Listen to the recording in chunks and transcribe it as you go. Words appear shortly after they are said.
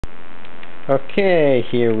Okay,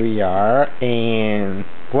 here we are, and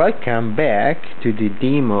welcome back to the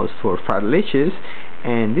demos for Fartlicious,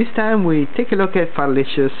 and this time we take a look at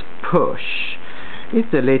Fartlicious Push. It's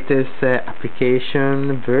the latest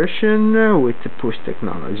application version with the push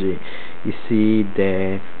technology. You see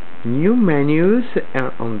the new menus,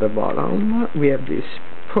 and on the bottom we have this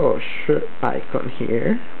push icon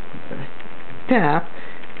here. Tap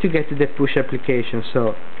to get to the push application.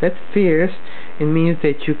 So that first, it means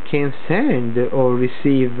that you can send or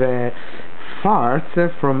receive farts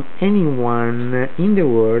from anyone in the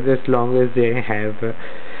world as long as they have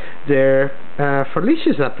their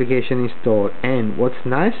Fartlicious application installed. And what's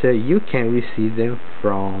nicer, you can receive them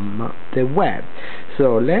from the web.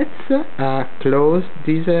 So let's close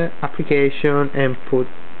this application and put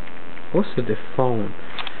also the phone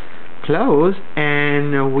close,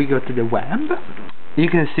 and we go to the web. You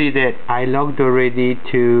can see that I logged already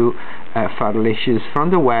to Fartlicious from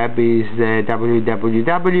the web. Is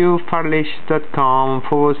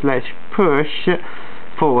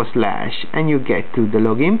www.fartlicious.com/push/ and you get to the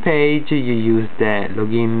login page. You use the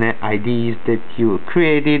login IDs that you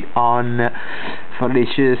created on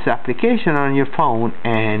Fartlicious application on your phone,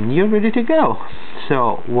 and you're ready to go.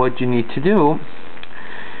 So what you need to do,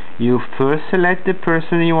 you first select the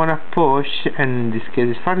person you want to push, and in this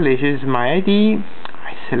case is Fartlicious, my ID.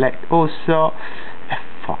 I select also a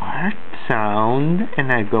fart sound,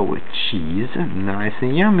 and I go with cheese, nice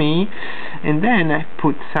and yummy, and then I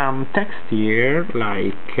put some text here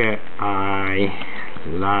like I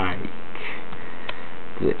like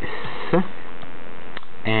this,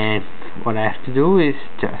 and what I have to do is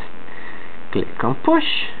just click on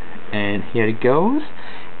push, and here it goes,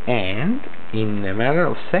 and in a matter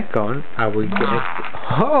of seconds I will get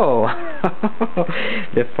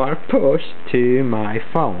the fart push to my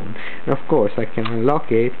phone. And of course I can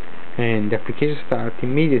unlock it and the application starts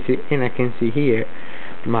immediately, and I can see here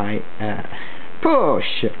my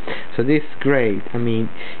push. So this is great. I mean,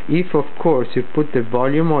 if of course you put the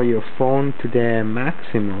volume of your phone to the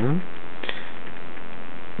maximum,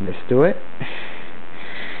 let's do it.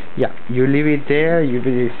 Yeah, you leave it there, you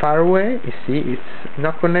leave it far away. You see, it's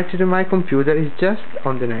not connected to my computer, it's just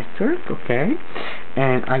on the network, okay?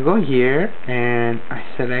 And I go here and I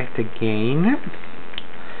select again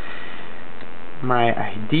my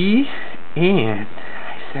ID, and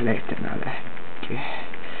I select another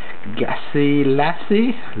gassy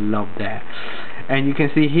lassie. Love that. And you can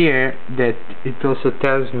see here that it also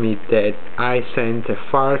tells me that I sent a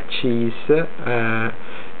fart cheese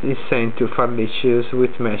is sent to Fartlicious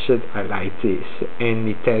with message I like this, and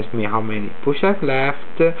it tells me how many push I've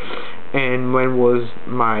left and when was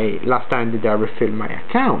my last time did I refill my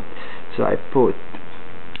account. So I put,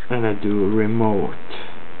 and I do remote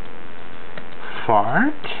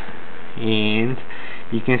fart, and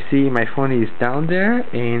you can see my phone is down there,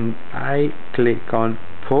 and I click on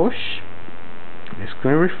push. The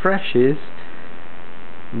screen refreshes,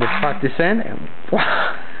 the fart is sent, and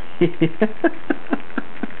wow.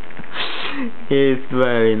 It's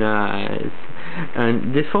very nice.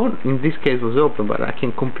 And the phone in this case was open, but I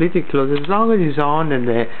can completely close. As long as it's on and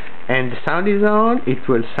the sound is on, it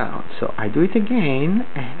will sound. So I do it again,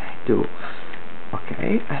 and I do,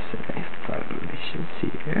 okay, I select Fartlicious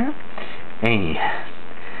here, and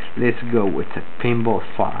let's go with a pinball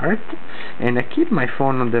fart, and I keep my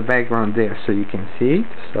phone on the background there so you can see it.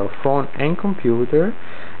 So phone and computer,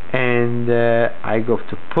 and I go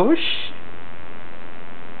to push,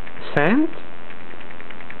 send,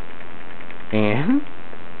 and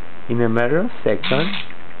in a matter of seconds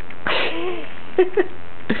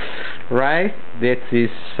right, that is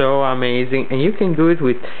so amazing, and you can do it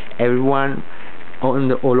with everyone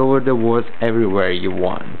all over the world, everywhere you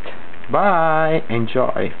want. Bye,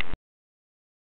 enjoy.